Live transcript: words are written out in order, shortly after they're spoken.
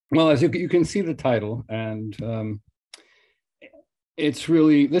Well, as you can see the title, and it's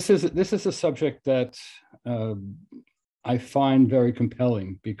really this is a subject that uh, I find very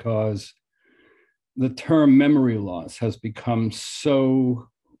compelling because the term memory loss has become so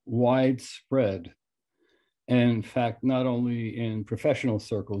widespread. And in fact, not only in professional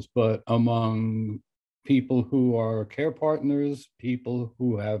circles, but among people who are care partners, people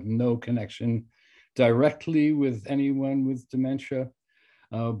who have no connection directly with anyone with dementia.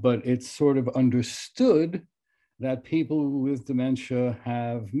 But it's sort of understood that people with dementia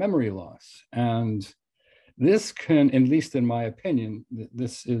have memory loss. And this can, at least in my opinion,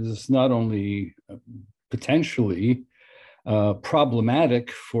 this is not only potentially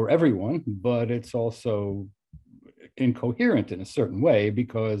problematic for everyone, but it's also incoherent in a certain way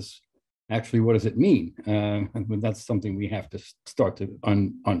because actually, what does it mean? That's something we have to start to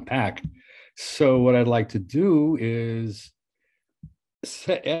unpack. So, what I'd like to do is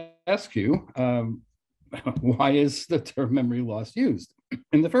ask you, why is the term memory loss used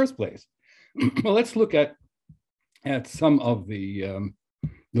in the first place? Well, let's look at some of the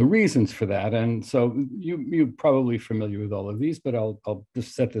reasons for that. And so you're probably familiar with all of these, but I'll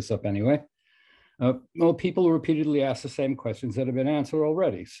just set this up anyway. Well, people repeatedly ask the same questions that have been answered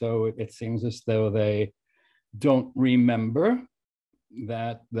already. So it seems as though they don't remember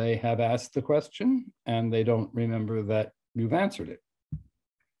that they have asked the question, and they don't remember that you've answered it.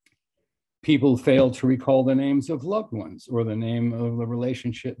 People fail to recall the names of loved ones or the name of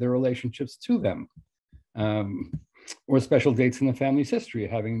their relationships to them, or special dates in the family's history,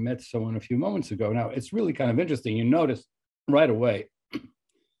 having met someone a few moments ago. Now, it's really kind of interesting. You notice right away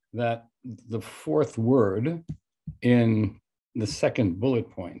that the fourth word in the second bullet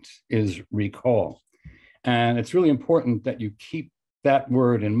point is recall. And it's really important that you keep that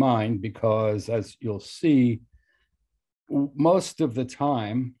word in mind because, as you'll see, most of the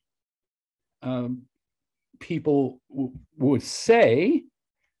time, people would say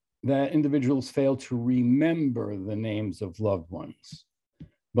that individuals fail to remember the names of loved ones.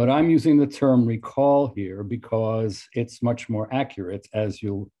 But I'm using the term recall here because it's much more accurate, as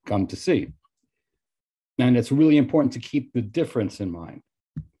you'll come to see. And it's really important to keep the difference in mind.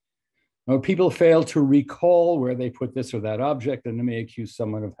 Now, people fail to recall where they put this or that object, and they may accuse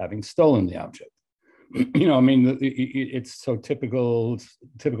someone of having stolen the object. You know, I mean, it's so typical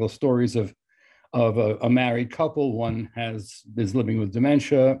stories of a married couple. One is living with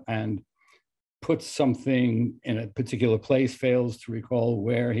dementia and puts something in a particular place, fails to recall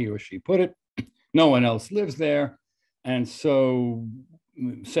where he or she put it. No one else lives there. And so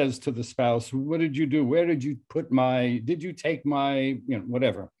says to the spouse, what did you do? Where did you put did you take my,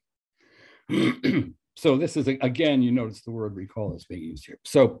 whatever. So this is, again, you notice the word recall is being used here.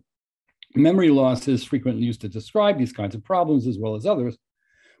 So memory loss is frequently used to describe these kinds of problems as well as others.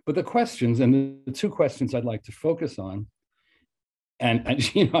 But the questions, and the two questions I'd like to focus on, and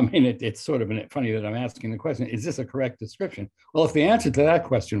it's sort of funny that I'm asking the question, is this a correct description? Well, if the answer to that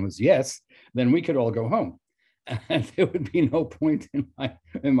question was yes, then we could all go home. And there would be no point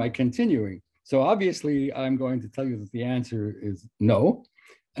in my continuing. So obviously, I'm going to tell you that the answer is no,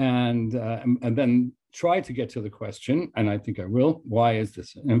 and then try to get to the question, and I think I will, why is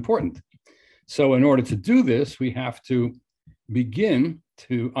this important? So in order to do this, we have to begin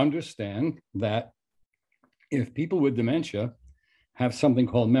to understand that if people with dementia have something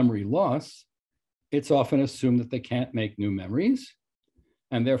called memory loss, it's often assumed that they can't make new memories,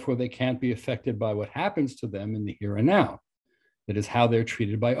 and therefore they can't be affected by what happens to them in the here and now. That is how they're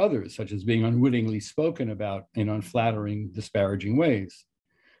treated by others, such as being unwittingly spoken about in unflattering, disparaging ways.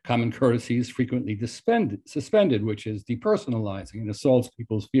 Common courtesy is frequently suspended, which is depersonalizing and assaults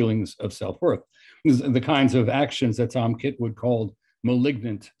people's feelings of self-worth. The kinds of actions that Tom Kitt would call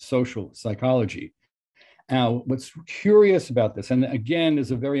malignant social psychology. Now, what's curious about this, and again,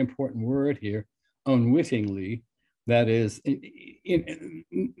 there's a very important word here, unwittingly, that is,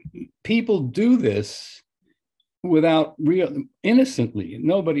 people do this without innocently.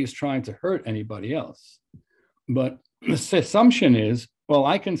 Nobody's trying to hurt anybody else. But the assumption is, well,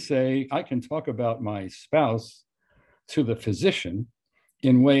 I can talk about my spouse to the physician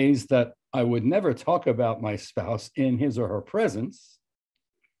in ways that I would never talk about my spouse in his or her presence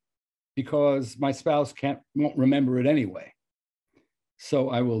because my spouse won't remember it anyway. So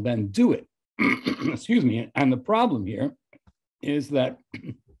I will then do it. Excuse me. And the problem here is that,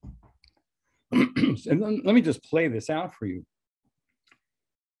 and let me just play this out for you.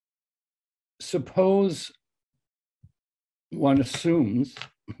 Suppose one assumes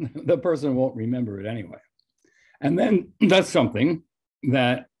the person won't remember it anyway. And then does something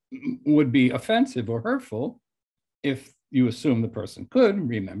that would be offensive or hurtful if you assume the person could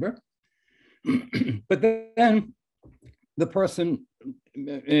remember. But then the person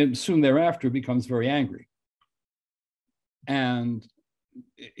soon thereafter becomes very angry. And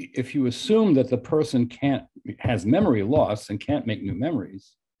if you assume that the person has memory loss and can't make new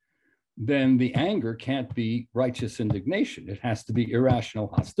memories, then the anger can't be righteous indignation. It has to be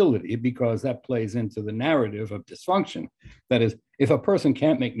irrational hostility, because that plays into the narrative of dysfunction. That is, if a person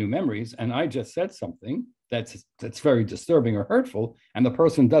can't make new memories and I just said something that's very disturbing or hurtful, and the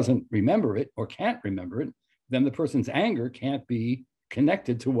person doesn't remember it or can't remember it, then the person's anger can't be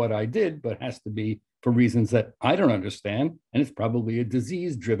connected to what I did, but has to be for reasons that I don't understand. And it's probably a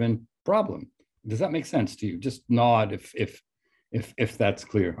disease-driven problem. Does that make sense to you? Just nod if that's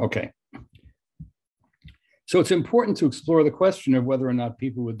clear. Okay. So it's important to explore the question of whether or not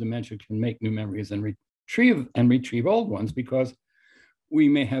people with dementia can make new memories and retrieve old ones, because we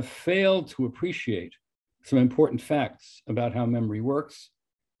may have failed to appreciate some important facts about how memory works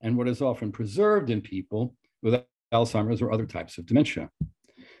and what is often preserved in people with Alzheimer's or other types of dementia.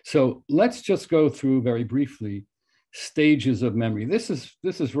 So let's just go through very briefly stages of memory. This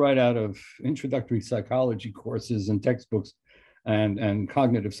is right out of introductory psychology courses and textbooks, and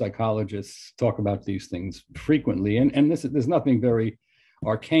cognitive psychologists talk about these things frequently. And there's nothing very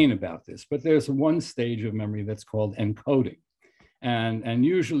arcane about this, but there's one stage of memory that's called encoding. And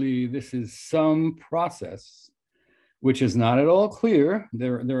usually this is some process which is not at all clear.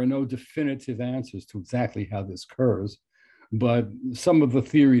 There are no definitive answers to exactly how this occurs, but some of the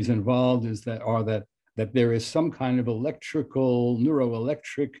theories involved are that there is some kind of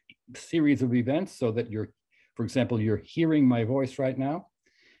neuroelectric series of events, so that for example, you're hearing my voice right now,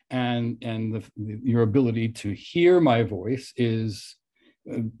 and your ability to hear my voice is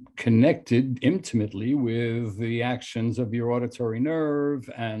connected intimately with the actions of your auditory nerve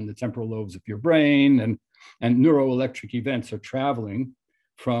and the temporal lobes of your brain, and neuroelectric events are traveling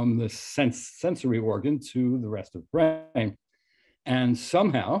from the sensory organ to the rest of the brain. And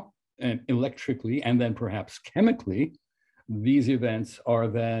somehow, and electrically, and then perhaps chemically, these events are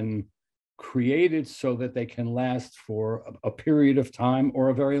then created so that they can last for a period of time, or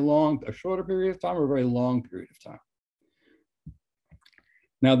a shorter period of time, or a very long period of time.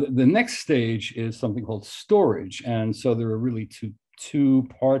 Now, the next stage is something called storage. And so there are really two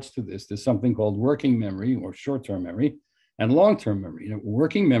parts to this. There's something called working memory, or short-term memory, and long-term memory.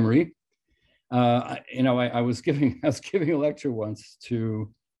 Working memory, I was giving a lecture once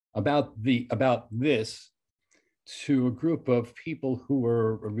about this to a group of people who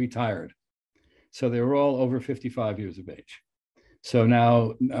were retired. So they were all over 55 years of age. So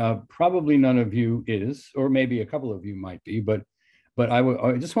now probably none of you is, or maybe a couple of you might be, but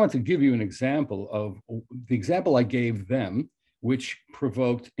I just want to give you an example of the example I gave them, which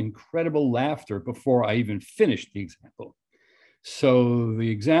provoked incredible laughter before I even finished the example. So the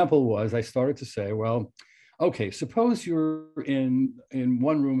example was, I started to say, well, okay, suppose you're in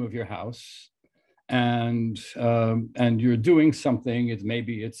one room of your house, and you're doing something.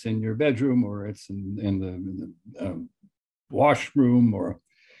 Maybe it's in your bedroom, or it's in the washroom, or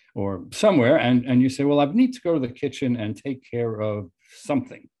somewhere, and you say, well, I need to go to the kitchen and take care of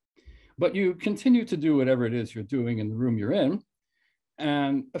something. But you continue to do whatever it is you're doing in the room you're in.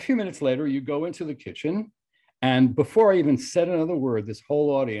 And a few minutes later, you go into the kitchen, and before I even said another word, this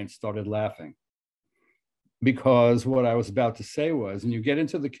whole audience started laughing, because what I was about to say was, and you get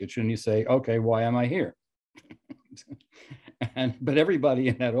into the kitchen and you say, okay, why am I here? But everybody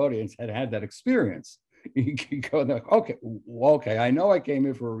in that audience had that experience. You go, okay, I know I came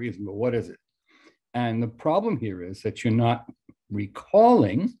here for a reason, but what is it? And the problem here is that you're not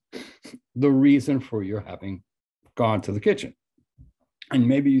recalling the reason for your having gone to the kitchen. And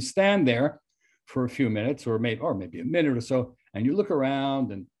maybe you stand there for a few minutes, or maybe a minute or so, and you look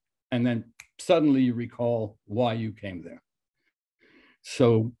around, and then suddenly you recall why you came there.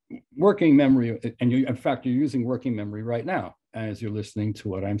 So working memory, and in fact, you're using working memory right now as you're listening to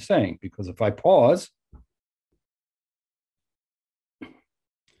what I'm saying, because if I pause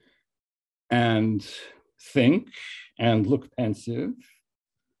and think and look pensive,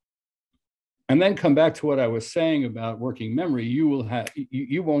 and then come back to what I was saying about working memory,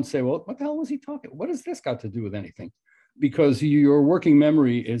 you won't say, well, what the hell was he talking? What has this got to do with anything? Because your working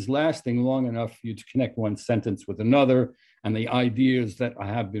memory is lasting long enough for you to connect one sentence with another, and the ideas that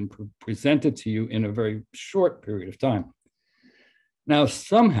have been presented to you in a very short period of time. Now,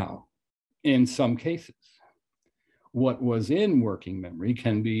 somehow, in some cases, what was in working memory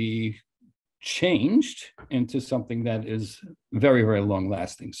can be changed into something that is very, very long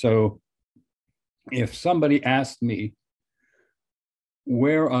lasting. So if somebody asked me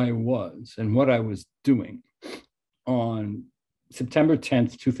where I was and what I was doing on September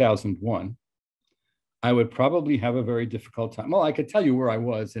 10th, 2001, I would probably have a very difficult time. Well, I could tell you where I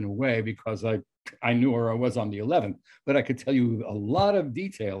was in a way because I knew where I was on the 11th, but I could tell you a lot of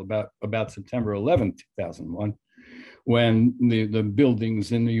detail about September 11th, 2001, when the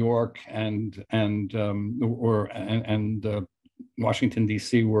buildings in New York and Washington,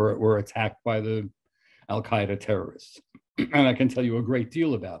 D.C. were attacked by the Al-Qaeda terrorists. And I can tell you a great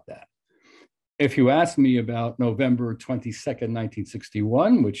deal about that. If you ask me about November 22nd,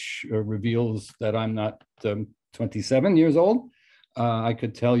 1961, which reveals that I'm not 27 years old, I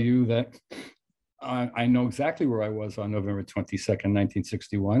could tell you that I know exactly where I was on November 22nd,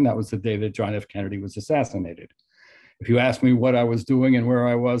 1961. That was the day that John F. Kennedy was assassinated. If you ask me what I was doing and where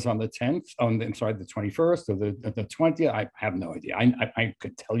I was on the 10th, the 21st or the 20th, I have no idea. I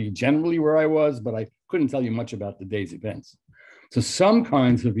could tell you generally where I was, but I couldn't tell you much about the day's events. So some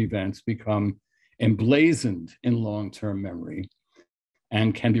kinds of events become emblazoned in long-term memory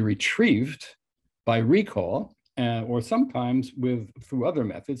and can be retrieved by recall, or sometimes through other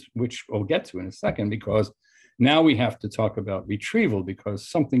methods, which we'll get to in a second, because now we have to talk about retrieval, because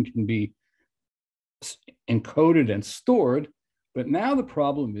something can be encoded and stored, but now the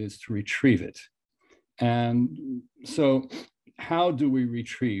problem is to retrieve it. And so how do we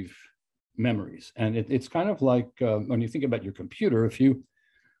retrieve memories? And it's kind of like when you think about your computer,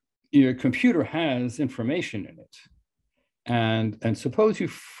 your computer has information in it. And suppose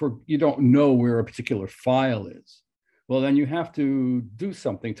you don't know where a particular file is. Well, then you have to do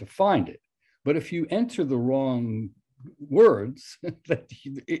something to find it. But if you enter the wrong words,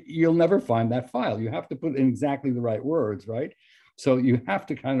 you'll never find that file. You have to put in exactly the right words, right? So you have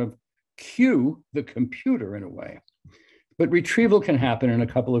to kind of cue the computer in a way. But retrieval can happen in a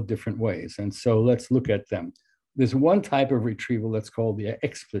couple of different ways. And so let's look at them. There's one type of retrieval that's called the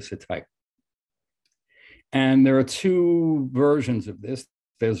explicit type. And there are two versions of this.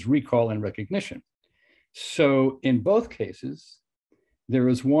 There's recall and recognition. So in both cases, there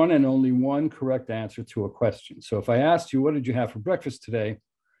is one and only one correct answer to a question. So if I asked you, what did you have for breakfast today?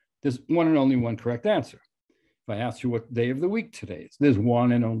 There's one and only one correct answer. If I asked you what day of the week today is, there's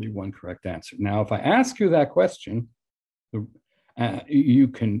one and only one correct answer. Now, if I ask you that question, you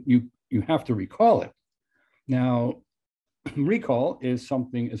have to recall it. Now, recall is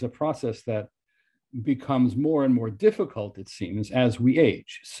a process that becomes more and more difficult, it seems, as we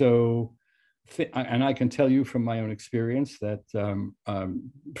age. So, and I can tell you from my own experience that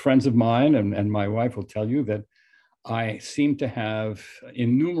friends of mine and my wife will tell you that I seem to have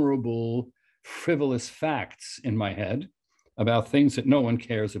innumerable frivolous facts in my head about things that no one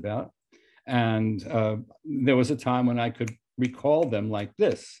cares about. And there was a time when I could recall them like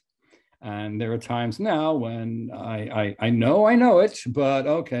this. And there are times now when I know it, but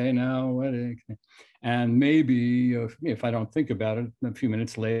okay, now what? And maybe if I don't think about it, a few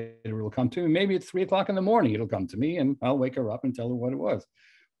minutes later it'll come to me. Maybe it's 3 o'clock in the morning, it'll come to me, and I'll wake her up and tell her what it was.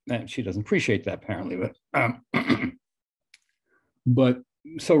 And she doesn't appreciate that apparently, but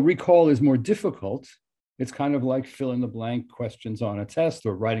so recall is more difficult. It's kind of like fill in the blank questions on a test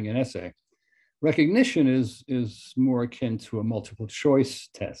or writing an essay. Recognition is more akin to a multiple choice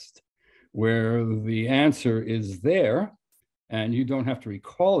test, where the answer is there and you don't have to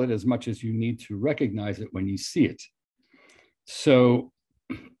recall it as much as you need to recognize it when you see it. So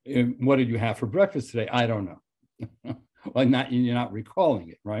what did you have for breakfast today? I don't know. Well, you're not recalling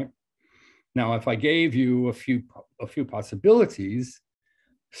it, right? Now, if I gave you a few possibilities,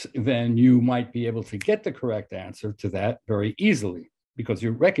 then you might be able to get the correct answer to that very easily because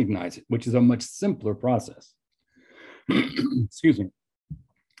you recognize it, which is a much simpler process. Excuse me.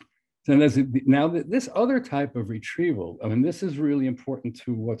 So now this other type of retrieval, I mean, this is really important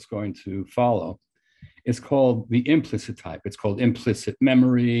to what's going to follow. It's called the implicit type. It's called implicit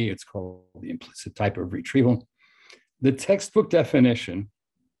memory. It's called the implicit type of retrieval. The textbook definition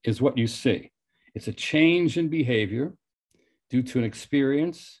is what you see. It's a change in behavior due to an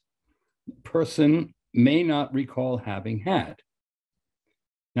experience the person may not recall having had.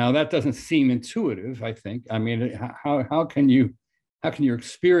 Now, that doesn't seem intuitive, I think. I mean, how can your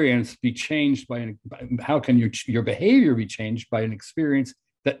experience be changed how can your behavior be changed by an experience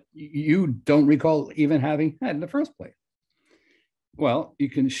that you don't recall even having had in the first place? Well, you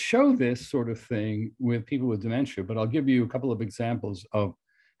can show this sort of thing with people with dementia, but I'll give you a couple of examples of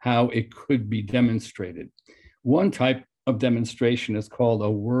how it could be demonstrated. One type of demonstration is called a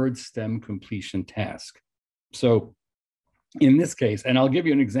word stem completion task. So in this case, and I'll give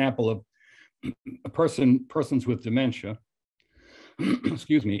you an example of persons with dementia,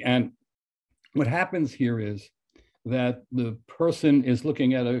 excuse me, and what happens here is that the person is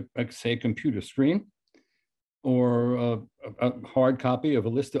looking at say, a computer screen, or a hard copy of a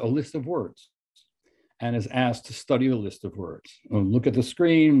list of words, and is asked to study the list of words. Look at the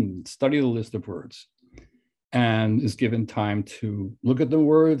screen, study the list of words, and is given time to look at the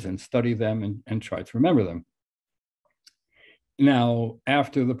words and study them and try to remember them. Now,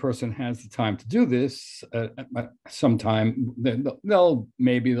 after the person has the time to do this, sometime there'll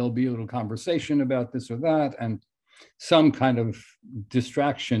be a little conversation about this or that, and some kind of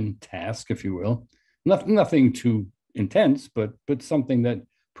distraction task, if you will. Nothing too intense, but something that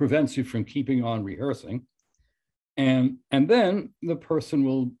prevents you from keeping on rehearsing. And then the person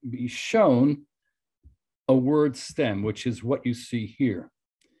will be shown a word stem, which is what you see here,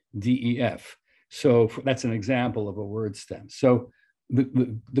 DEF. So that's an example of a word stem. So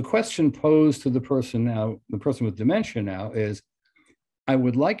the question posed to the person now, the person with dementia now, is, I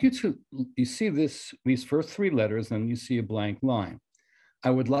would like you see these first three letters, and you see a blank line. I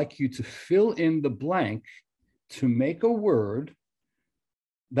would like you to fill in the blank to make a word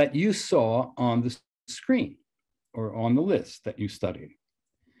that you saw on the screen or on the list that you studied.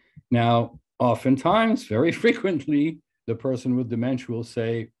 Now, oftentimes, very frequently, the person with dementia will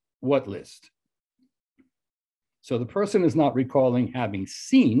say, what list? So the person is not recalling having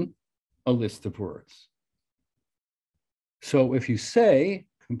seen a list of words. So if you say,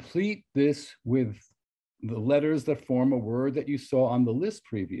 complete this with the letters that form a word that you saw on the list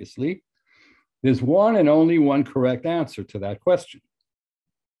previously, there's one and only one correct answer to that question.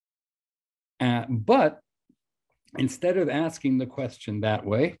 But instead of asking the question that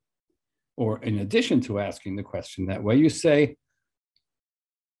way, or in addition to asking the question that way, you say,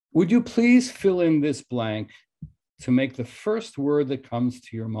 would you please fill in this blank to make the first word that comes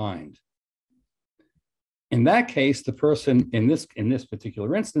to your mind? In that case, the person in this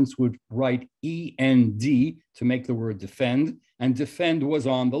particular instance would write END to make the word defend, and defend was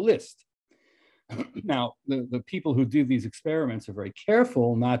on the list. Now, the people who do these experiments are very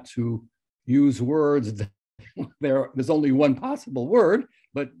careful not to use words that there's only one possible word,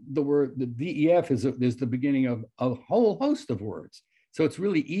 but the DEF is the beginning of a whole host of words. So it's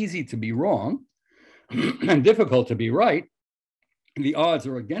really easy to be wrong and difficult to be right. The odds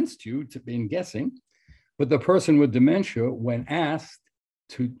are against you in guessing. But the person with dementia, when asked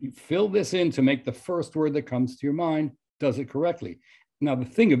to fill this in to make the first word that comes to your mind, does it correctly. Now, the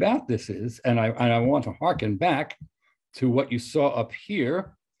thing about this is, and I want to hearken back to what you saw up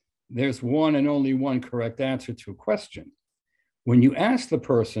here, there's one and only one correct answer to a question. When you ask the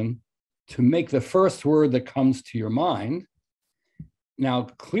person to make the first word that comes to your mind, now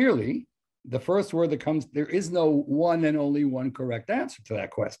clearly, the first word that comes, there is no one and only one correct answer to that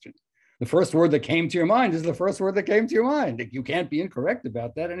question. The first word that came to your mind is the first word that came to your mind. You can't be incorrect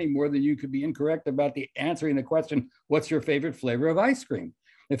about that any more than you could be incorrect about the answering the question, what's your favorite flavor of ice cream?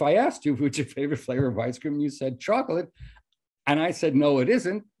 If I asked you what's your favorite flavor of ice cream, and you said chocolate, and I said, no, it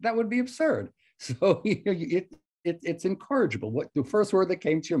isn't, that would be absurd. So it's incorrigible. What the first word that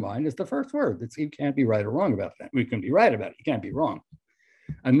came to your mind is the first word. You can't be right or wrong about that. We can be right about it. You can't be wrong.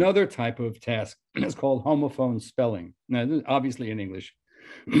 Another type of task is called homophone spelling. Now, obviously in English.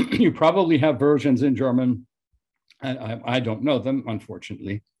 You probably have versions in German. I don't know them,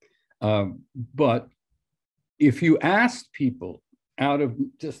 unfortunately. But if you asked people out of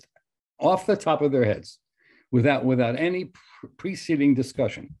just off the top of their heads, without any preceding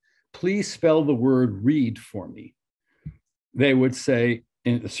discussion, please spell the word read for me, they would say,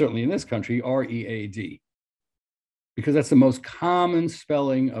 certainly in this country, R-E-A-D, because that's the most common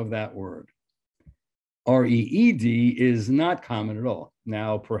spelling of that word. R-E-E-D is not common at all.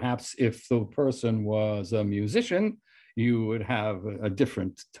 Now, perhaps if the person was a musician, you would have a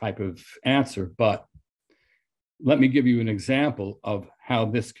different type of answer. But let me give you an example of how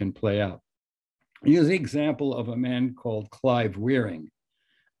this can play out. Here's the example of a man called Clive Wearing.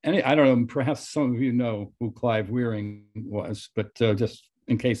 And I don't know, perhaps some of you know who Clive Wearing was, but just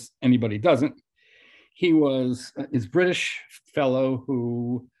in case anybody doesn't, he was a British fellow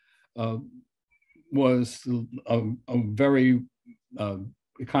who was a very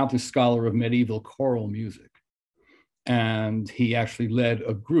accomplished scholar of medieval choral music. And he actually led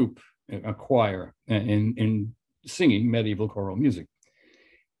a group, a choir, in singing medieval choral music.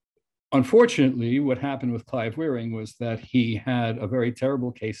 Unfortunately, what happened with Clive Wearing was that he had a very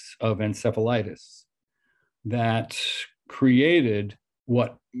terrible case of encephalitis that created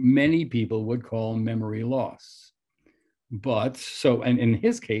what many people would call memory loss. And in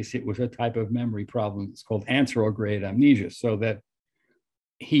his case, it was a type of memory problem. It's called anterograde amnesia, so that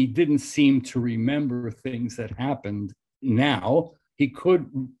he didn't seem to remember things that happened now. He could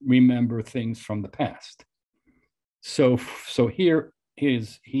remember things from the past. So here, I'll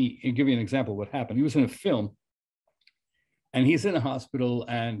give you an example of what happened. He was in a film And he's in a hospital,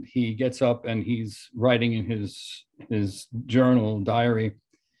 and he gets up and he's writing in his journal diary,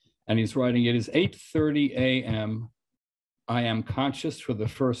 and he's writing, "It is 8:30 a.m. I am conscious for the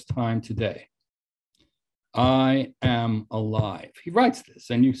first time today. I am alive." He writes this,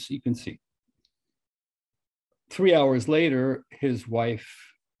 and you can see. 3 hours later, his wife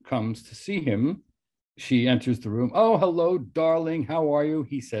comes to see him. She enters the room. "Oh, hello, darling. How are you?"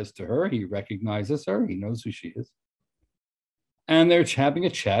 he says to her. He recognizes her. He knows who she is. And they're having a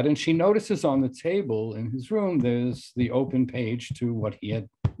chat, and she notices on the table in his room, there's the open page to what he had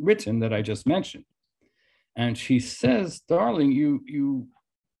written that I just mentioned. And she says, "Darling, you,"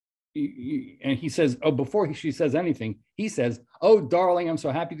 and he says, oh, before she says anything, he says, "Oh, darling, I'm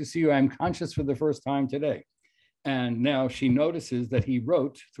so happy to see you. I'm conscious for the first time today." And now she notices that he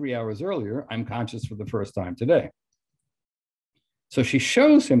wrote 3 hours earlier, "I'm conscious for the first time today." So she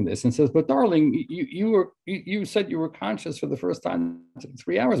shows him this and says, "But darling, you said you were conscious for the first time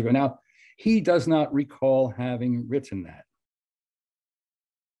 3 hours ago." Now, he does not recall having written that.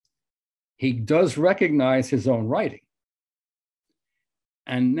 He does recognize his own writing.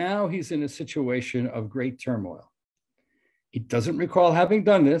 And now he's in a situation of great turmoil. He doesn't recall having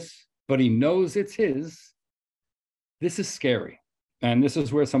done this, but he knows it's his. This is scary. And this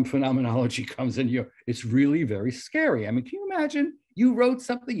is where some phenomenology comes in. It's really very scary. I mean, can you imagine? You wrote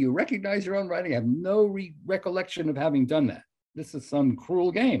something, you recognize your own writing, have no recollection of having done that. This is some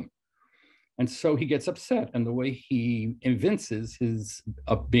cruel game. And so he gets upset. And the way he evinces his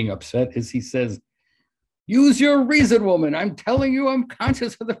being upset is he says, "Use your reason, woman. I'm telling you, I'm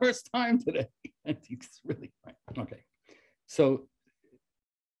conscious for the first time today." And he's really fine. Okay. So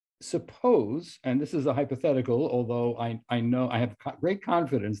suppose, and this is a hypothetical, although I know I have great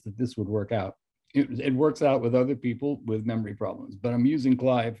confidence that this would work out. It works out with other people with memory problems, but I'm using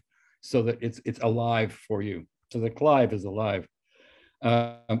Clive so that it's alive for you, so that Clive is alive.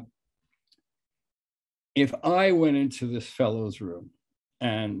 If I went into this fellow's room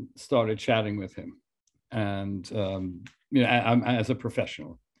and started chatting with him, and I'm as a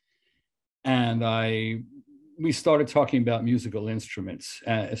professional, and we started talking about musical instruments,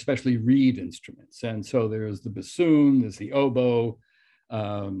 especially reed instruments. And so there's the bassoon, there's the oboe,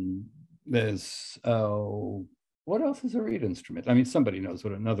 there's, what else is a reed instrument? I mean, somebody knows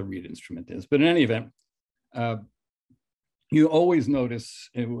what another reed instrument is. But in any event, you always notice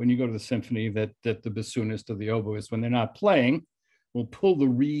when you go to the symphony that the bassoonist or the oboist, when they're not playing, will pull the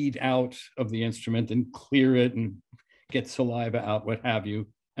reed out of the instrument and clear it and get saliva out, what have you.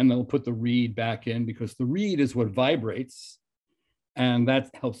 And they'll put the reed back in, because the reed is what vibrates, and that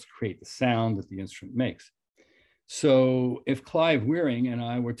helps create the sound that the instrument makes. So if Clive Wearing and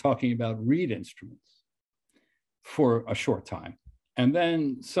I were talking about reed instruments for a short time, and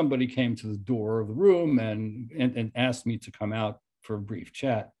then somebody came to the door of the room and asked me to come out for a brief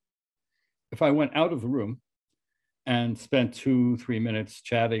chat, if I went out of the room and spent 2-3 minutes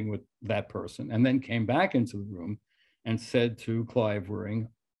chatting with that person, and then came back into the room and said to Clive Wearing,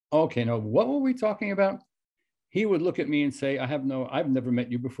 "Okay, now what were we talking about?" He would look at me and say, I've never met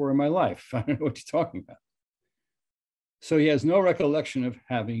you before in my life. I don't know what you're talking about. So he has no recollection of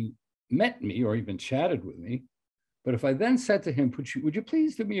having met me or even chatted with me. But if I then said to him, "Would you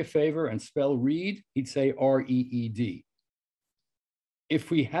please do me a favor and spell reed?" He'd say R-E-E-D.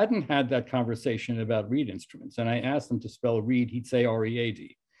 If we hadn't had that conversation about reed instruments and I asked him to spell reed, he'd say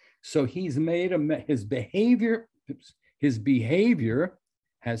R-E-A-D. So he's made his behavior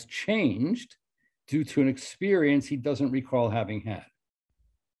has changed due to an experience he doesn't recall having had.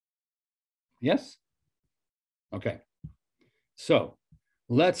 Yes? Okay. So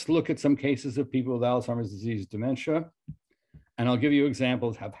let's look at some cases of people with Alzheimer's disease, dementia, and I'll give you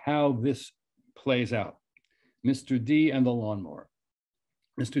examples of how this plays out. Mr. D and the lawnmower.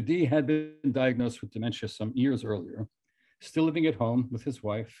 Mr. D had been diagnosed with dementia some years earlier, still living at home with his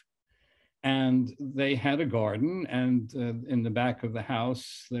wife, and they had a garden, and in the back of the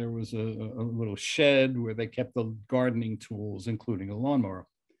house, there was a little shed where they kept the gardening tools, including a lawnmower.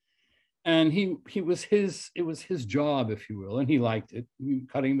 And it was his job, if you will, and he liked it,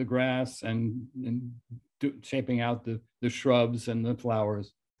 cutting the grass and shaping out the shrubs and the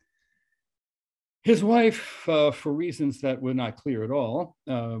flowers. His wife, for reasons that were not clear at all,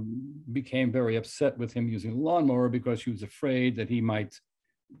 became very upset with him using the lawnmower because she was afraid that he might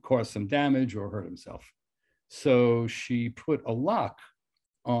cause some damage or hurt himself. So she put a lock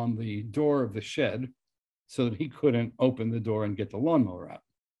on the door of the shed so that he couldn't open the door and get the lawnmower out.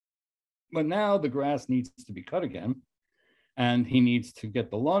 But now the grass needs to be cut again, and he needs to get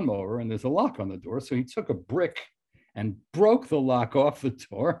the lawnmower, and there's a lock on the door. So he took a brick and broke the lock off the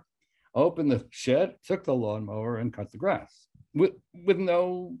door, opened the shed, took the lawnmower, and cut the grass with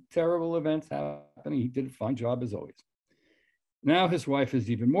no terrible events happening. He did a fine job as always. Now his wife is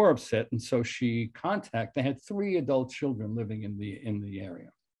even more upset, and so they had 3 adult children living in the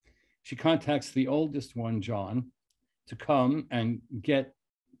area. She contacts the oldest one, John, to come and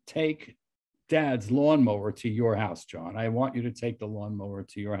take Dad's lawnmower to your house, John. I want you to take the lawnmower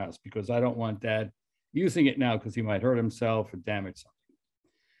to your house because I don't want Dad using it now because he might hurt himself or damage something.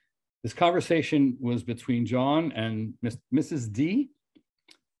 This conversation was between John and Mrs. D.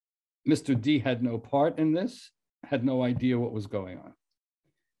 Mr. D had no part in this, had no idea what was going on.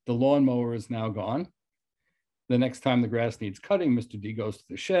 The lawnmower is now gone. The next time the grass needs cutting, Mr. D goes to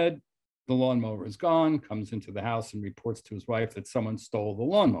the shed. The lawnmower is gone, comes into the house and reports to his wife that someone stole the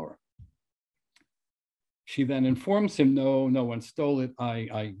lawnmower. She then informs him, no one stole it.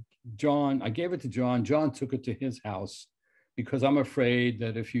 I gave it to John. John took it to his house because I'm afraid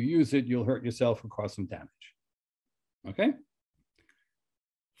that if you use it, you'll hurt yourself or cause some damage. Okay?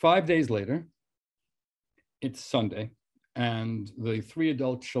 5 days later, it's Sunday, and the 3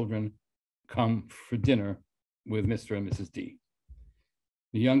 adult children come for dinner with Mr. and Mrs. D.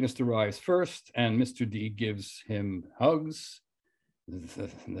 The youngest arrives first, and Mr. D gives him hugs.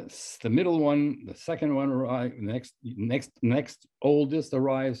 The middle one, the second one arrives, next oldest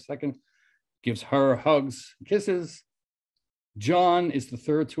arrives second, gives her hugs, kisses. John is the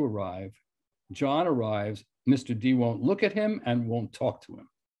third to arrive. John arrives, Mr. D won't look at him and won't talk to him.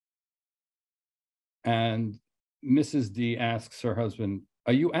 And Mrs. D asks her husband,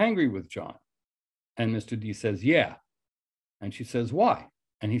 are you angry with John? And Mr. D says, yeah. And she says, why?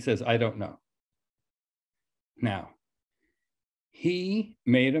 And he says, I don't know. Now, he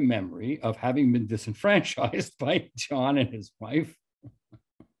made a memory of having been disenfranchised by John and his wife.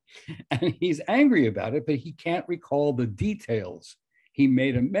 And he's angry about it, but he can't recall the details. He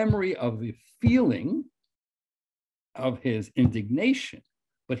made a memory of the feeling of his indignation,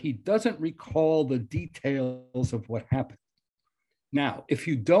 but he doesn't recall the details of what happened. Now, if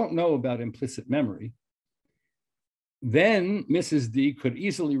you don't know about implicit memory, then Mrs. D could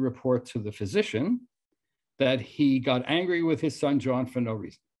easily report to the physician that he got angry with his son, John, for no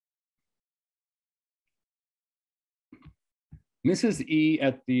reason. Mrs. E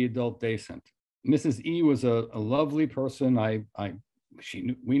at the Adult Day Center. Mrs. E was a lovely person.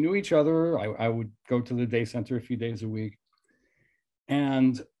 We knew each other. I would go to the day center a few days a week.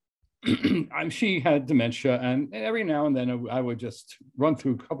 And she had dementia, and every now and then I would just run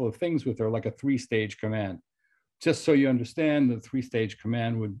through a couple of things with her, like a 3-stage command. Just so you understand, the 3-stage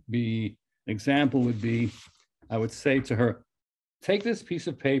command would be, an example would be, I would say to her, take this piece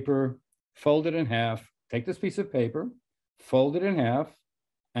of paper, fold it in half, take this piece of paper, fold it in half,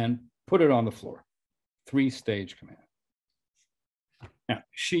 and put it on the floor. 3-stage command. Now,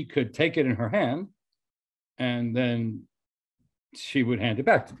 she could take it in her hand, and then she would hand it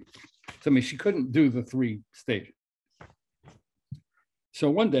back to me. So, I mean, she couldn't do the 3 stages.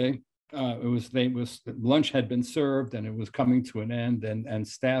 So one day, lunch had been served, and it was coming to an end, and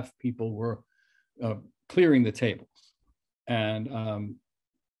staff people were clearing the tables. And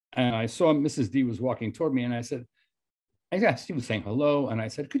I saw Mrs. D was walking toward me, and I said, she was saying hello, and I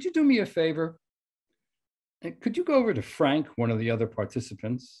said, could you do me a favor? Could you go over to Frank, one of the other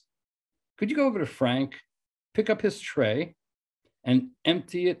participants? Could you go over to Frank, pick up his tray, and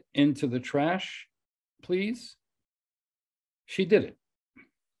empty it into the trash, please? She did it.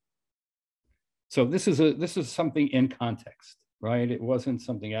 So this is something in context, right? It wasn't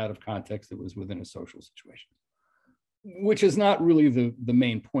something out of context. It was within a social situation, which is not really the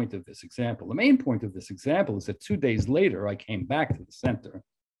main point of this example. The main point of this example is that 2 days later, I came back to the center,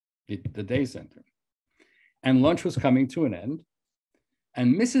 the day center, and lunch was coming to an end.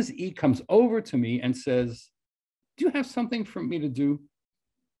 And Mrs. E comes over to me and says, do you have something for me to do?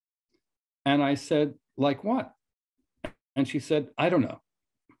 And I said, like what? And she said, I don't know.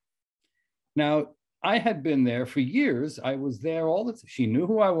 Now, I had been there for years. I was there all the time. She knew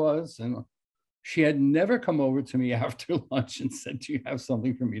who I was, and she had never come over to me after lunch and said, do you have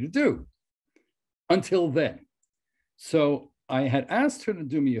something for me to do? Until then. So I had asked her to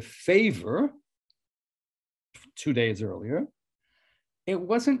do me a favor 2 days earlier. It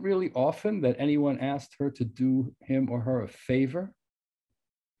wasn't really often that anyone asked her to do him or her a favor.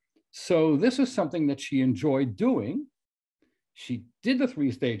 So this was something that she enjoyed doing. She did the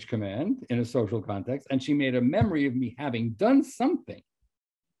 3-stage command in a social context, and she made a memory of me having done something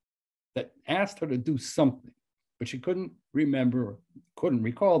that asked her to do something, but she couldn't remember, couldn't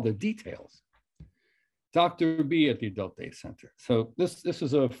recall the details. Dr. B at the Adult Day Center. So this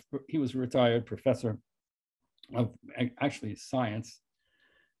is he was a retired professor of actually science.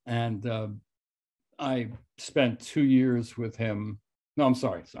 And I spent 2 years with him. No, I'm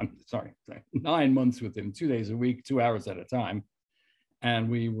sorry, 9 months with him, 2 days a week, 2 hours at a time. And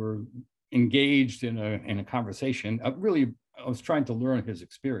we were engaged in a conversation. Really, I was trying to learn his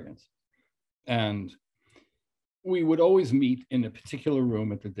experience. And we would always meet in a particular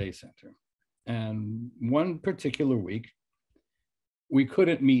room at the day center. And one particular week, we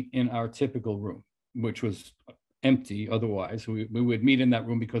couldn't meet in our typical room, which was empty otherwise. We would meet in that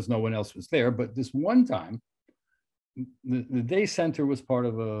room because no one else was there. But this one time, the day center was part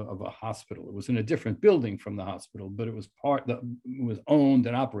of a hospital. It was in a different building from the hospital, but it was owned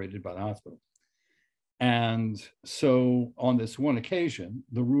and operated by the hospital. And so on this one occasion,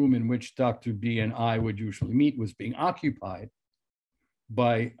 the room in which Dr. B and I would usually meet was being occupied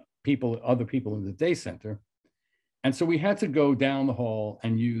by other people in the day center. And so we had to go down the hall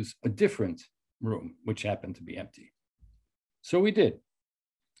and use a different room, which happened to be empty. So we did.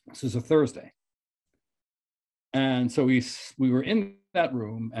 This is a Thursday. And so we were in that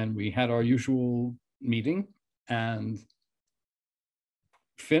room and we had our usual meeting and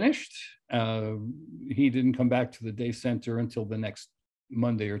finished. He didn't come back to the day center until the next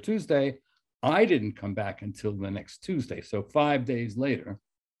Monday or Tuesday. I didn't come back until the next Tuesday. So 5 days later,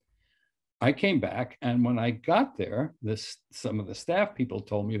 I came back. And when I got there, some of the staff people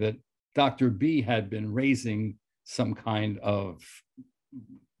told me that Dr. B had been raising some kind of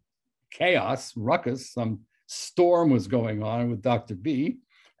chaos, ruckus, some storm was going on with Dr. B.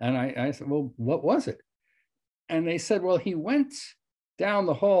 And I said, well, what was it? And they said, well, he went down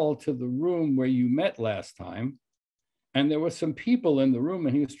the hall to the room where you met last time. And there were some people in the room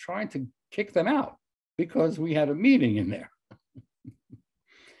and he was trying to kick them out because we had a meeting in there.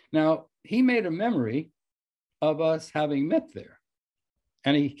 Now, he made a memory of us having met there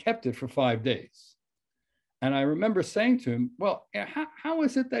and he kept it for 5 days. And I remember saying to him, well, how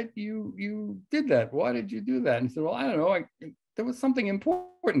is it that you did that? Why did you do that? And he said, well, I don't know. There was something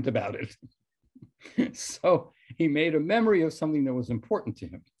important about it. So he made a memory of something that was important to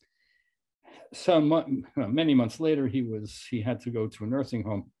him. Many months later, he had to go to a nursing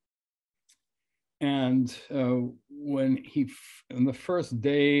home. And when in the first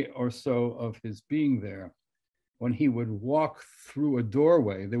day or so of his being there, when he would walk through a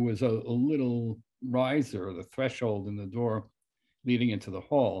doorway, there was a little riser, the threshold in the door leading into the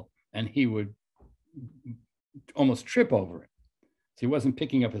hall, and he would almost trip over it. So he wasn't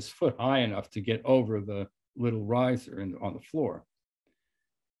picking up his foot high enough to get over the little riser on the floor.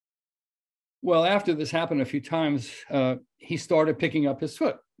 Well, after this happened a few times, he started picking up his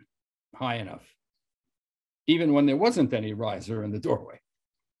foot high enough, even when there wasn't any riser in the doorway.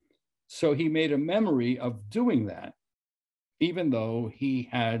 So he made a memory of doing that, even though he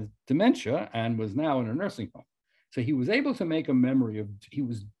had dementia and was now in a nursing home. So he was able to make a memory of he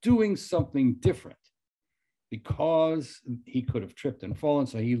was doing something different because he could have tripped and fallen.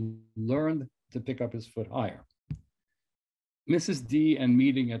 So he learned to pick up his foot higher. Mrs. D and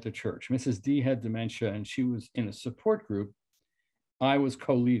meeting at the church. Mrs. D had dementia and she was in a support group. I was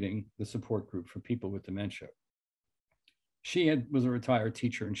co-leading the support group for people with dementia. She was a retired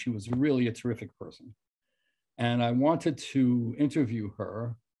teacher and she was really a terrific person. And I wanted to interview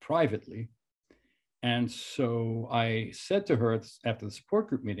her privately. And so I said to her after the support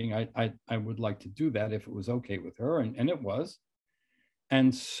group meeting, I would like to do that if it was okay with her, and it was.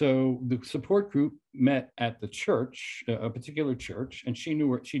 And so the support group met at the church, a particular church, and she knew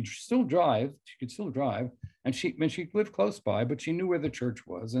where she could still drive, and she lived close by, but she knew where the church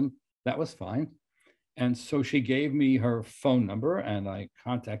was, and that was fine. And so she gave me her phone number, and I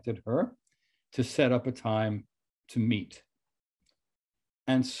contacted her to set up a time to meet.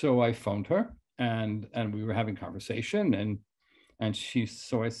 And so I phoned her, and we were having conversation,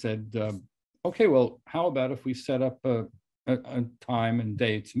 so I said, okay, well, how about if we set up a time and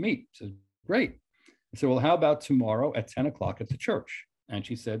day to meet? She said, great. I said, well, how about tomorrow at 10 o'clock at the church? And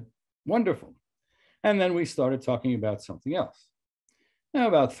she said, wonderful. And then we started talking about something else. Now,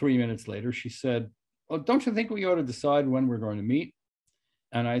 about 3 minutes later, she said, well, don't you think we ought to decide when we're going to meet?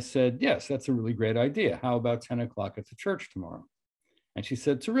 And I said, yes, that's a really great idea. How about 10 o'clock at the church tomorrow? And she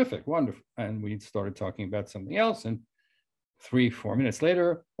said, terrific, wonderful. And we started talking about something else. And 3-4 minutes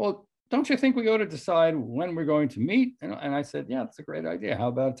later, well, don't you think we ought to decide when we're going to meet? And I said, yeah, that's a great idea. How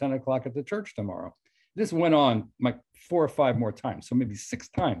about 10 o'clock at the church tomorrow? This went on like 4 or 5 more times. So maybe 6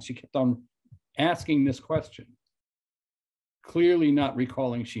 times. She kept on asking this question, clearly not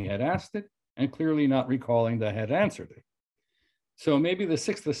recalling she had asked it and clearly not recalling that I had answered it. So maybe the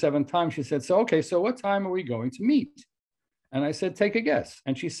 6th or 7th time she said, so, okay, so what time are we going to meet? And I said, take a guess.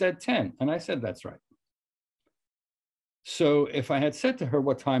 And she said 10. And I said, that's right. So if I had said to her,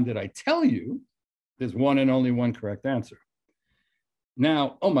 what time did I tell you? There's one and only one correct answer.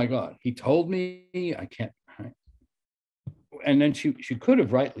 Now, oh my God, he told me, I can't. And then she could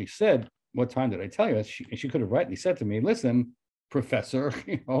have rightly said, what time did I tell you? She could have rightly said to me, listen, professor,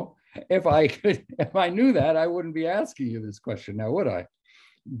 if I knew that, I wouldn't be asking you this question now, would I?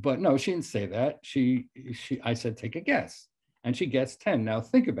 But no, she didn't say that. I said, take a guess. And she gets 10. Now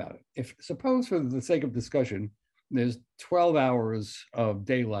think about it. If suppose for the sake of discussion, there's 12 hours of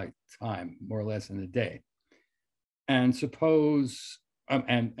daylight time, more or less, in a day. And suppose,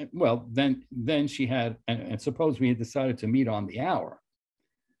 then she had, and suppose we had decided to meet on the hour,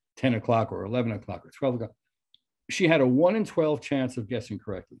 10 o'clock or 11 o'clock or 12 o'clock. She had a 1 in 12 chance of guessing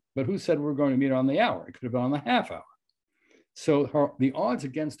correctly. But who said we were going to meet on the hour? It could have been on the half hour. So the odds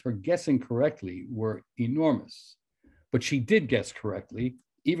against her guessing correctly were enormous. But she did guess correctly,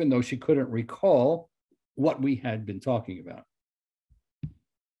 even though she couldn't recall what we had been talking about.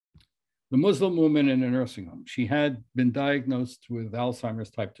 The Muslim woman in a nursing home. She had been diagnosed with Alzheimer's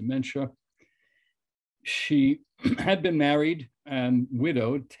type dementia. She had been married and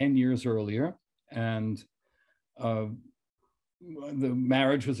widowed 10 years earlier, and the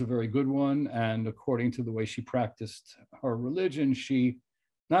marriage was a very good one. And according to the way she practiced her religion, she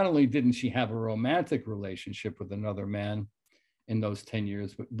not only didn't she have a romantic relationship with another man in those 10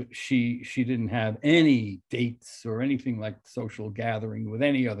 years, but she didn't have any dates or anything like social gathering with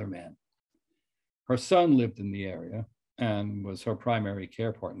any other man. Her son lived in the area and was her primary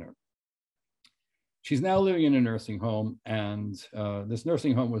care partner. She's now living in a nursing home, and this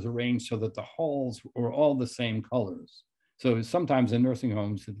nursing home was arranged so that the halls were all the same colors. So sometimes in nursing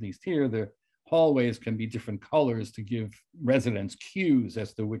homes, at least here, the hallways can be different colors to give residents cues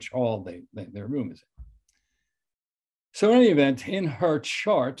as to which hall their room is in. So in any event, in her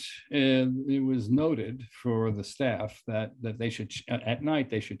chart, it was noted for the staff that they should, at night,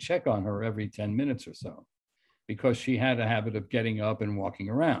 they should check on her every 10 minutes or so, because she had a habit of getting up and walking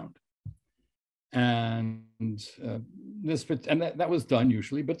around. And that was done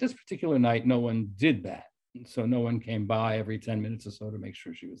usually, but this particular night, no one did that. So no one came by every 10 minutes or so to make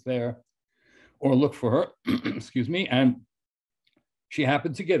sure she was there or look for her, excuse me. And she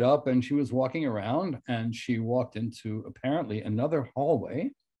happened to get up and she was walking around, and she walked into apparently another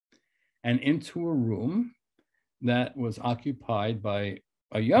hallway and into a room that was occupied by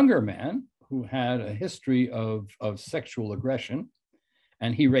a younger man who had a history of sexual aggression,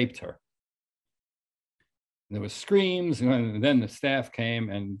 and he raped her. There was screams, and then the staff came,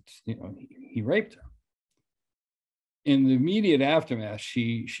 and he raped her. In the immediate aftermath,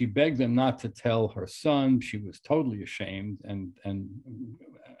 she begged them not to tell her son. She was totally ashamed and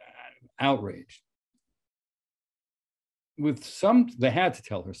outraged. They had to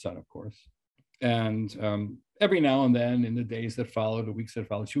tell her son, of course. And every now and then, in the days that followed, the weeks that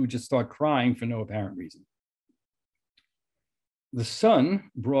followed, she would just start crying for no apparent reason. The son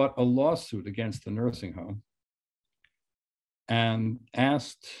brought a lawsuit against the nursing home and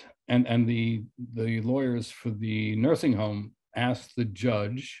asked, and the lawyers for the nursing home asked the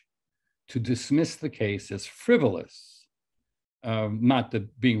judge to dismiss the case as frivolous. Not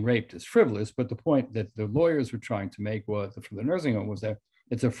that being raped is frivolous, but the point that the lawyers were trying to make was, for the nursing home, was that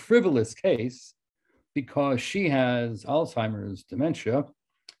it's a frivolous case because she has Alzheimer's dementia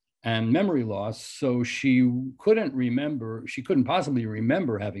and memory loss, so she couldn't possibly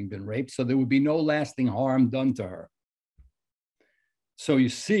remember having been raped, so there would be no lasting harm done to her. So you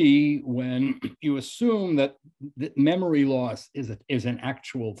see, when you assume that memory loss is an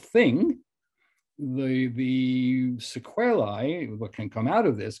actual thing, the sequelae, what can come out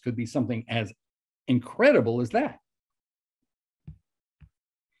of this, could be something as incredible as that.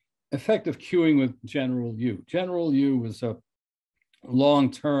 Effective cueing with General Yu. General Yu was a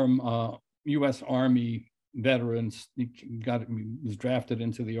long-term U.S. Army veteran. He was drafted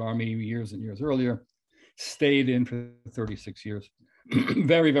into the Army years and years earlier, stayed in for 36 years.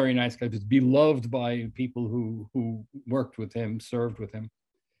 Very, very nice guy, just beloved by people who worked with him, served with him.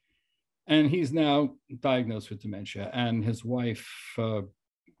 And he's now diagnosed with dementia. And his wife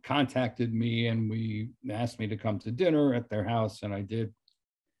contacted me, and we asked me to come to dinner at their house, and I did.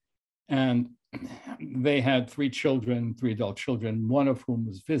 And they had 3 adult children, one of whom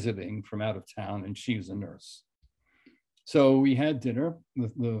was visiting from out of town, and she was a nurse. So we had dinner,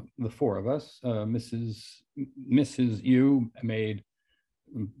 the 4 of us. Mrs. Yu made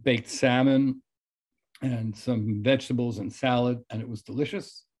baked salmon and some vegetables and salad, and it was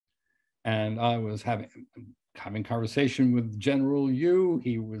delicious. And I was having conversation with General Yu.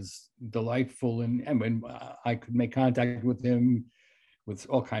 He was delightful, and when I could make contact with him, with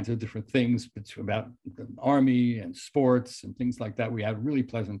all kinds of different things about the army and sports and things like that. We had a really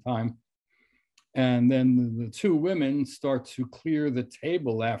pleasant time. And then the two women start to clear the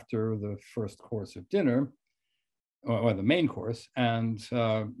table after the first course of dinner, or the main course. And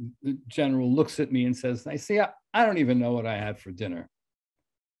the general looks at me and says, I see, I don't even know what I had for dinner.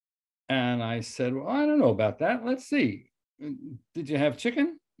 And I said, well, I don't know about that. Let's see. Did you have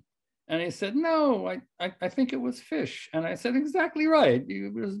chicken? And he said, no, I think it was fish. And I said, exactly right.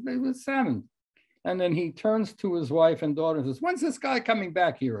 It was salmon. And then he turns to his wife and daughter and says, when's this guy coming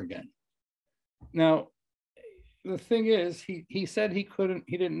back here again? Now, the thing is, he said he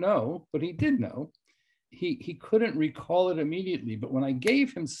didn't know, but he did know. He couldn't recall it immediately. But when I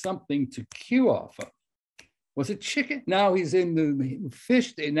gave him something to cue off of, was it chicken? Now he's in the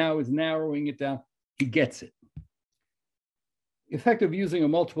fish. Now is narrowing it down. He gets it. The effect of using a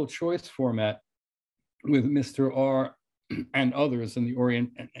multiple choice format with Mr. R and others in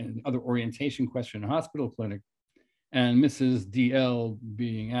the other orientation question in hospital clinic, and Mrs. DL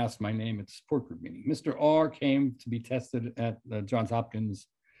being asked my name at the support group meeting. Mr. R came to be tested at Johns Hopkins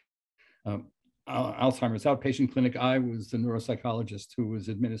Alzheimer's outpatient clinic. I was the neuropsychologist who was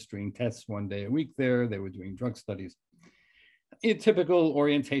administering tests 1 day a week there. They were doing drug studies. A typical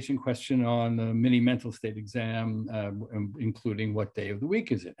orientation question on a mini mental state exam, including what day of the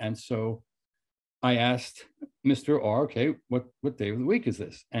week is it? And so I asked Mr. R, okay, what day of the week is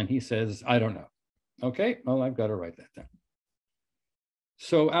this? And he says, I don't know. Okay, well, I've got to write that down.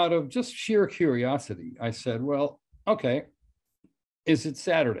 So out of just sheer curiosity, I said, well, okay, is it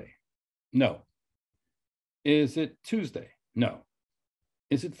Saturday? No. Is it Tuesday? No.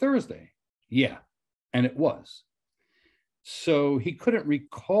 Is it Thursday? Yeah, and it was. So he couldn't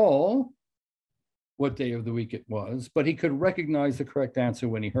recall what day of the week it was, but he could recognize the correct answer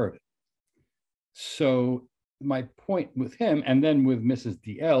when he heard it. So my point with him, and then with Mrs.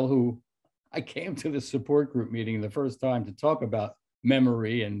 DL, who I came to the support group meeting the first time to talk about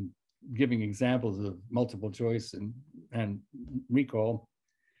memory and giving examples of multiple choice and recall.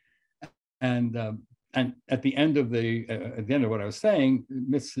 And at the end of what I was saying,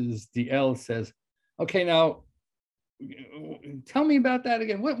 Mrs. DL says, okay, now tell me about that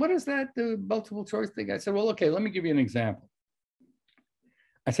again. What is that, the multiple choice thing? I said, well, okay, let me give you an example.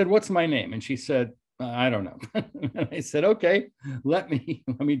 I said, what's my name? And she said, I don't know. And I said, okay, let me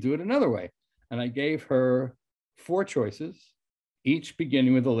do it another way. And I gave her 4 choices, each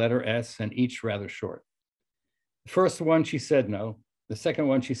beginning with the letter S and each rather short. The first one, she said no. The second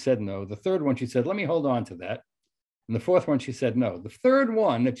one, she said no. The third one, she said, let me hold on to that. And the fourth one, she said no. The third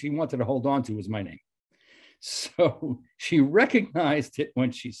one that she wanted to hold on to was my name. So she recognized it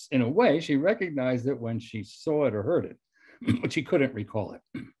when in a way, she recognized it when she saw it or heard it, but she couldn't recall it.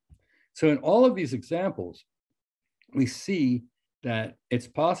 So in all of these examples, we see that it's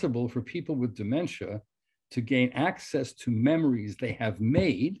possible for people with dementia to gain access to memories they have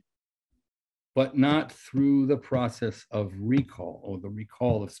made, but not through the process of recall or the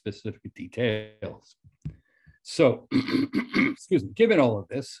recall of specific details. So, excuse me, given all of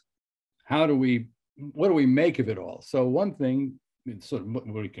this, what do we make of it all? So one thing, sort of what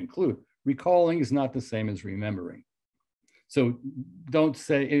we conclude, recalling is not the same as remembering. So don't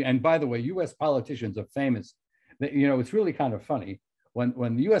say, and by the way, US politicians are famous. It's really kind of funny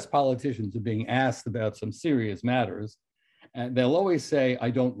when US politicians are being asked about some serious matters, and they'll always say,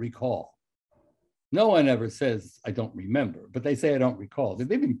 I don't recall. No one ever says, I don't remember, but they say, I don't recall. They've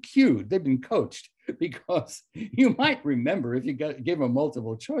been cued, they've been coached, because you might remember if you give a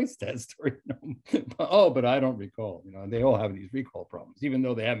multiple choice test, or, oh, but I don't recall. They all have these recall problems, even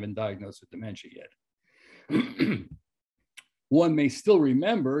though they haven't been diagnosed with dementia yet. One may still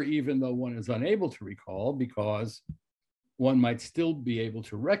remember, even though one is unable to recall, because one might still be able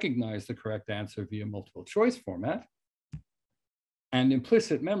to recognize the correct answer via multiple choice format. And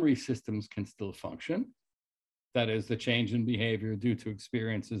implicit memory systems can still function. That is, the change in behavior due to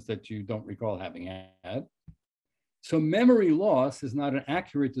experiences that you don't recall having had. So memory loss is not an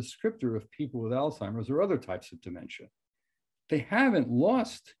accurate descriptor of people with Alzheimer's or other types of dementia. They haven't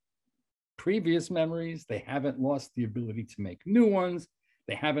lost previous memories. They haven't lost the ability to make new ones.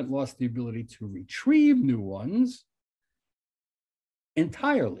 They haven't lost the ability to retrieve new ones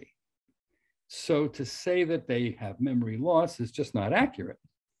entirely. So to say that they have memory loss is just not accurate.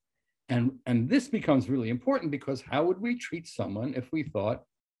 And this becomes really important, because how would we treat someone if we thought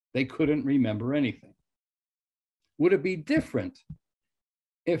they couldn't remember anything? Would it be different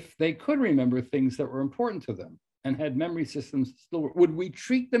if they could remember things that were important to them and had memory systems still? Would we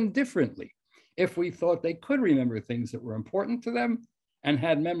treat them differently if we thought they could remember things that were important to them and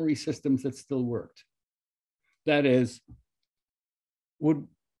had memory systems that still worked? That is, would,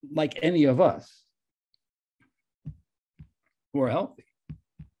 like any of us who are healthy,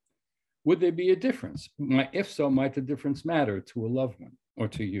 would there be a difference? If so, might the difference matter to a loved one or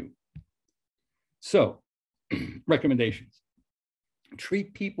to you? So, recommendations.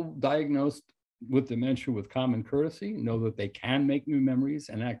 Treat people diagnosed with dementia with common courtesy. Know that they can make new memories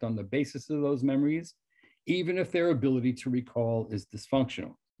and act on the basis of those memories, even if their ability to recall is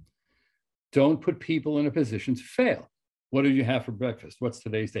dysfunctional. Don't put people in a position to fail. What did you have for breakfast? What's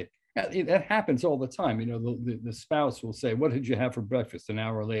today's date? That happens all the time. You know, the spouse will say, what did you have for breakfast? An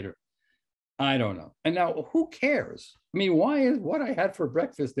hour later, I don't know. And now who cares? I mean, why is what I had for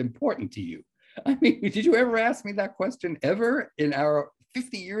breakfast important to you? I mean, did you ever ask me that question ever in our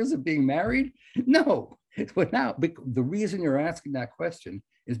 50 years of being married? No. But now, the reason you're asking that question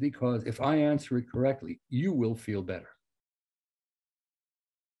is because if I answer it correctly, you will feel better.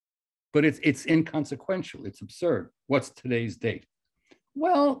 But it's inconsequential. It's absurd. What's today's date?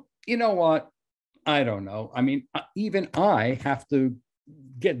 Well, you know what? I don't know. I mean, even I have to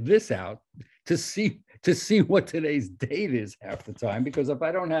get this out to see what today's date is half the time, because if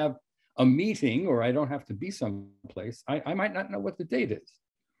I don't have a meeting or I don't have to be someplace, I might not know what the date is.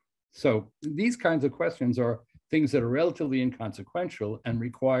 So these kinds of questions are things that are relatively inconsequential and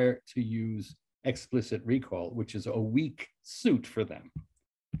require to use explicit recall, which is a weak suit for them.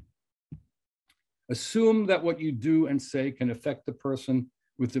 Assume that what you do and say can affect the person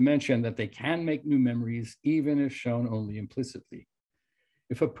with dementia and that they can make new memories, even if shown only implicitly.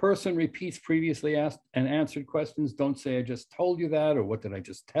 If a person repeats previously asked and answered questions, don't say, I just told you that, or what did I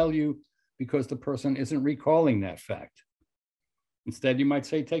just tell you? Because the person isn't recalling that fact. Instead, you might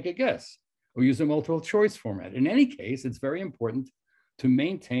say, take a guess, or use a multiple choice format. In any case, it's very important to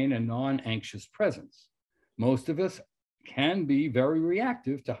maintain a non-anxious presence. Most of us can be very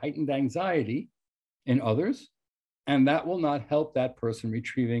reactive to heightened anxiety in others, and that will not help that person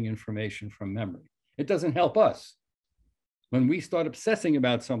retrieving information from memory. It doesn't help us. When we start obsessing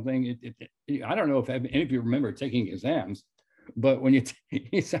about something, I don't know if any of you remember taking exams, but when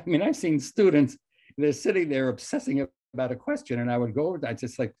I mean, I've seen students, they're sitting there obsessing about a question, and I would go over, I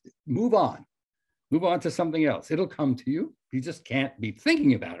just like, move on to something else. It'll come to you. You just can't be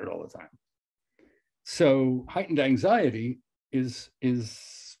thinking about it all the time. So heightened anxiety is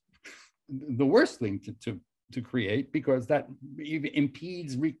the worst thing to create, because that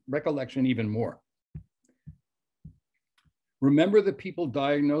impedes recollection even more. Remember that people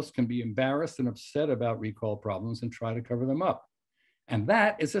diagnosed can be embarrassed and upset about recall problems and try to cover them up. And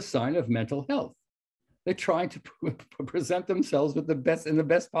that is a sign of mental health. They're trying to present themselves with in the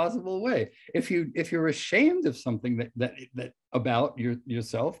best possible way. If you're ashamed of something that about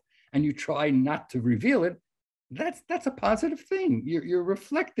yourself and you try not to reveal it, that's a positive thing. You're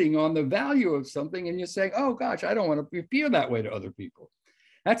reflecting on the value of something, and you're saying, oh gosh, I don't want to appear that way to other people.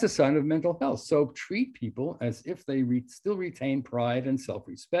 That's a sign of mental health. So treat people as if they still retain pride and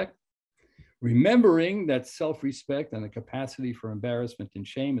self-respect, remembering that self-respect and the capacity for embarrassment and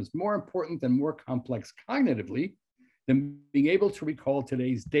shame is more important and more complex cognitively than being able to recall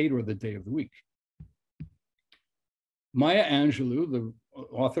today's date or the day of the week. Maya Angelou, the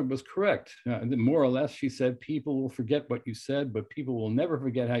author, was correct. More or less, she said, people will forget what you said, but people will never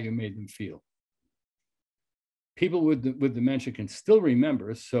forget how you made them feel. People with dementia can still remember,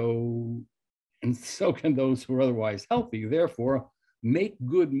 and so can those who are otherwise healthy. Therefore, make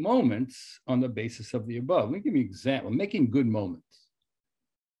good moments on the basis of the above. Let me give you an example. Making good moments.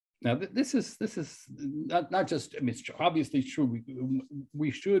 Now, this is not just, I mean, it's obviously true.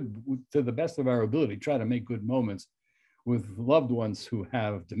 We should, to the best of our ability, try to make good moments with loved ones who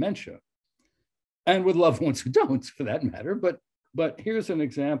have dementia, and with loved ones who don't, for that matter. But here's an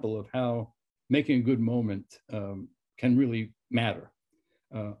example of how making a good moment can really matter.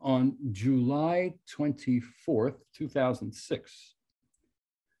 On July 24th, 2006,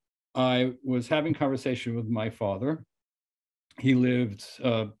 I was having conversation with my father. He lived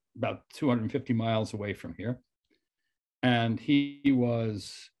about 250 miles away from here. And he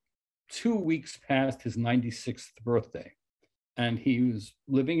was 2 weeks past his 96th birthday. And he was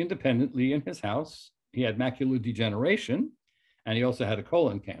living independently in his house. He had macular degeneration, and he also had a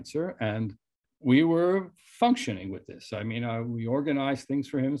colon cancer. And we were functioning with this. I mean, we organized things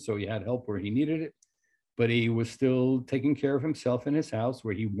for him, so he had help where he needed it, but he was still taking care of himself in his house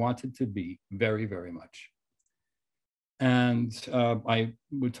where he wanted to be very, very much. And I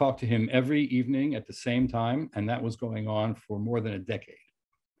would talk to him every evening at the same time, and that was going on for more than a decade.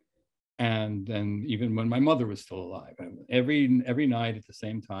 And then even when my mother was still alive, every night at the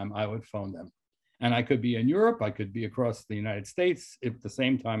same time, I would phone them. And I could be in Europe, I could be across the United States. At the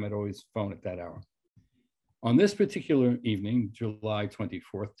same time, I'd always phone at that hour. On this particular evening, July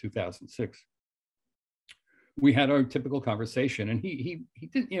 24th, 2006, we had our typical conversation, and he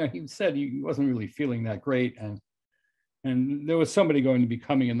did, he said he wasn't really feeling that great, and there was somebody going to be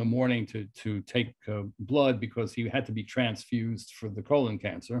coming in the morning to take blood because he had to be transfused for the colon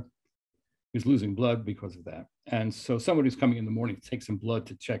cancer. He was losing blood because of that, and so somebody's coming in the morning to take some blood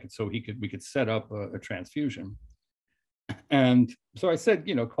to check it so we could set up a transfusion. And so I said,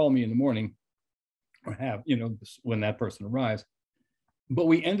 call me in the morning, or have when that person arrives. But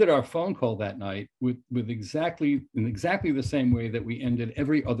we ended our phone call that night with exactly the same way that we ended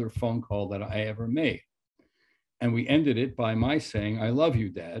every other phone call that I ever made. And we ended it by my saying, "I love you,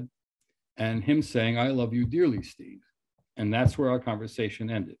 Dad," and him saying, "I love you dearly, Steve." And that's where our conversation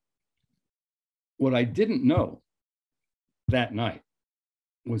ended. What I didn't know that night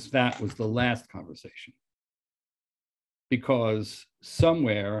was that was the last conversation, because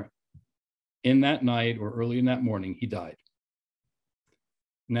somewhere in that night or early in that morning, he died.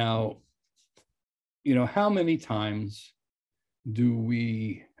 Now, how many times do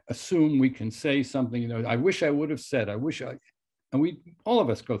we assume we can say something, I wish I would have said, and all of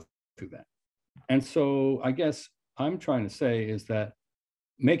us go through that. And so I guess I'm trying to say is that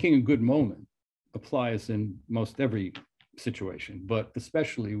making a good moment applies in most every situation, but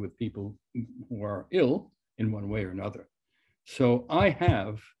especially with people who are ill in one way or another. So I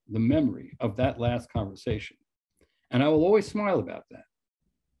have the memory of that last conversation, and I will always smile about that.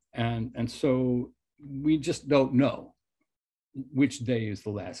 And so we just don't know which day is the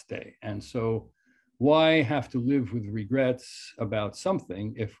last day. And so why have to live with regrets about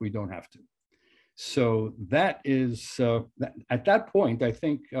something if we don't have to? So that is, at that point, I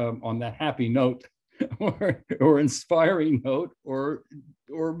think on that happy note or inspiring note or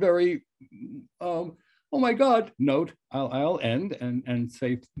very, oh my God note, I'll end and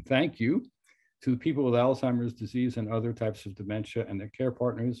say thank you to the people with Alzheimer's disease and other types of dementia and their care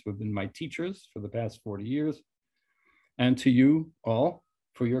partners who have been my teachers for the past 40 years, and to you all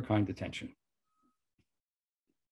for your kind attention.